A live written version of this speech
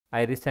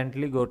I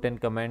recently got a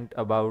comment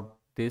about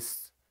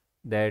this,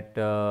 that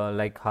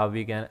like how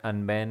we can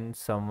unban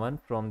someone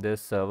from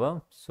this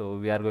server. So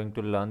we are going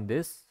to learn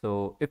this.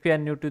 So if you are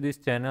new to this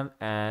channel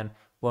and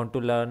want to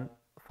learn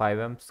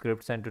FiveM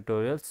scripts and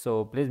tutorials,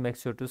 so please make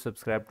sure to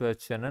subscribe to our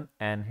channel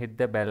and hit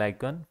the bell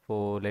icon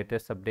for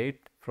latest update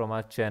from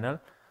our channel.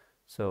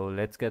 So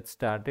let's get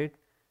started.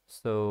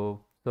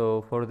 So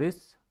for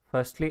this,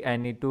 firstly I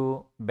need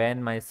to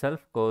ban myself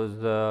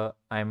because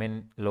I'm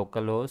in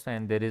localhost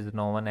and there is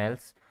no one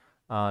else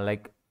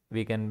like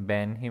we can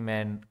ban him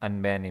and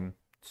unban him.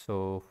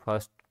 So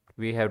first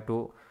we have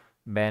to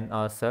ban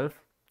ourselves.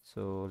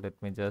 So let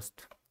me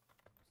just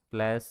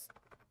slash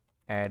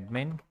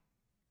admin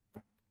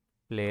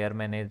player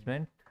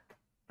management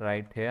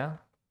right here,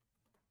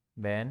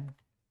 ban.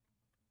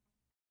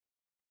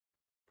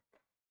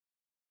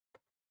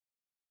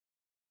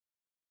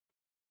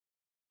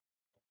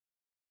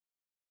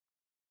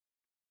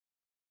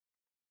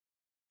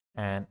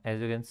 And as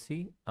you can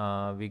see,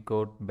 we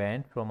got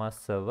banned from our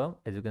server,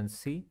 as you can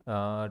see,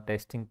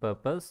 testing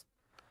purpose.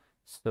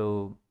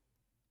 So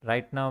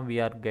right now we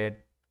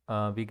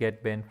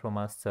get banned from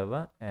our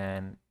server,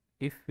 and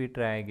if we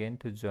try again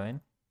to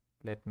join,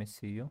 let me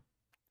see you.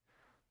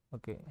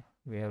 Okay,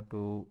 we have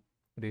to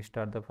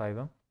restart the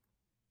FiveM.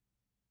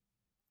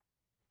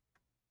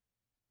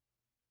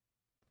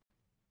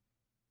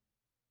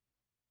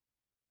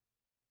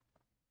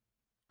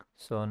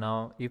 So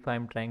now if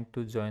I'm trying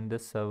to join the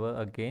server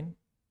again,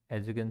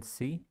 as you can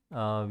see,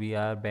 we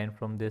are banned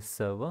from this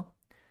server,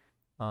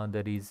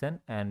 the reason,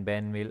 and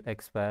ban will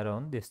expire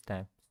on this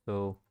time.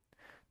 So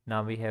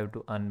now we have to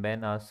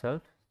unban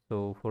ourselves.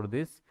 So for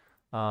this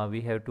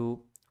we have to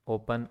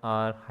open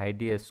our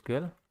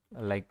IDSQL,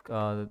 like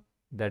the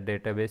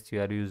database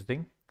you are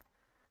using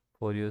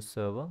for your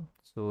server.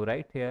 So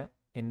right here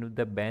in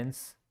the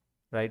bans,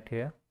 right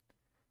here,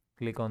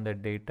 click on the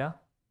data,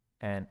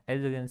 and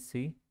as you can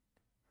see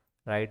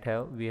right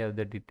here we have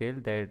the detail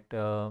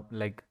that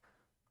like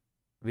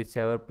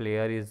whichever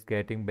player is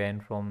getting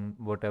banned from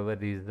whatever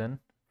reason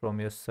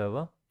from your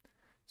server.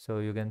 So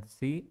you can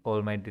see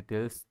all my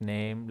details,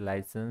 name,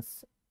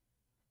 license,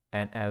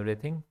 and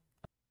everything.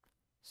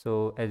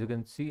 So as you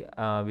can see,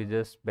 we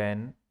just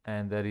ban,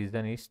 and the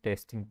reason is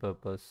testing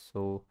purpose.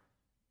 So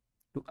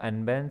to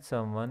unban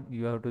someone,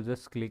 you have to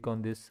just click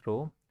on this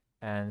row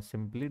and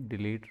simply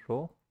delete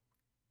row.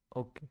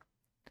 Okay.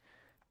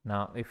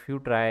 Now if you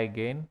try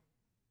again,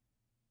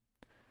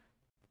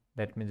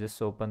 let me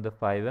just open the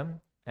FiveM,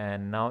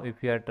 and now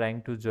if you are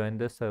trying to join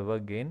the server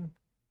again,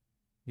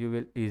 you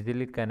will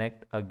easily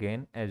connect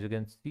again. As you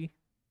can see,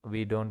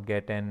 we don't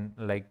get an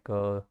like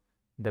the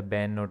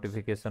ban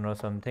notification or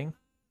something.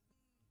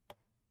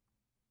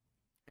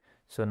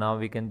 So now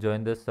we can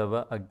join the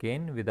server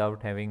again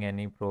without having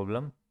any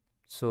problem.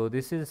 So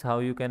this is how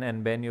you can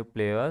unban your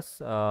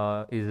players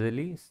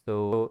easily.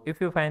 So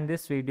if you find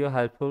this video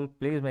helpful,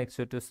 please make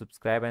sure to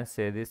subscribe and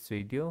share this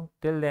video.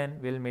 Till then,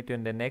 we'll meet you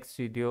in the next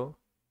video.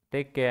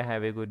 Take care.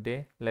 Have a good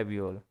day. Love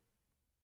you all.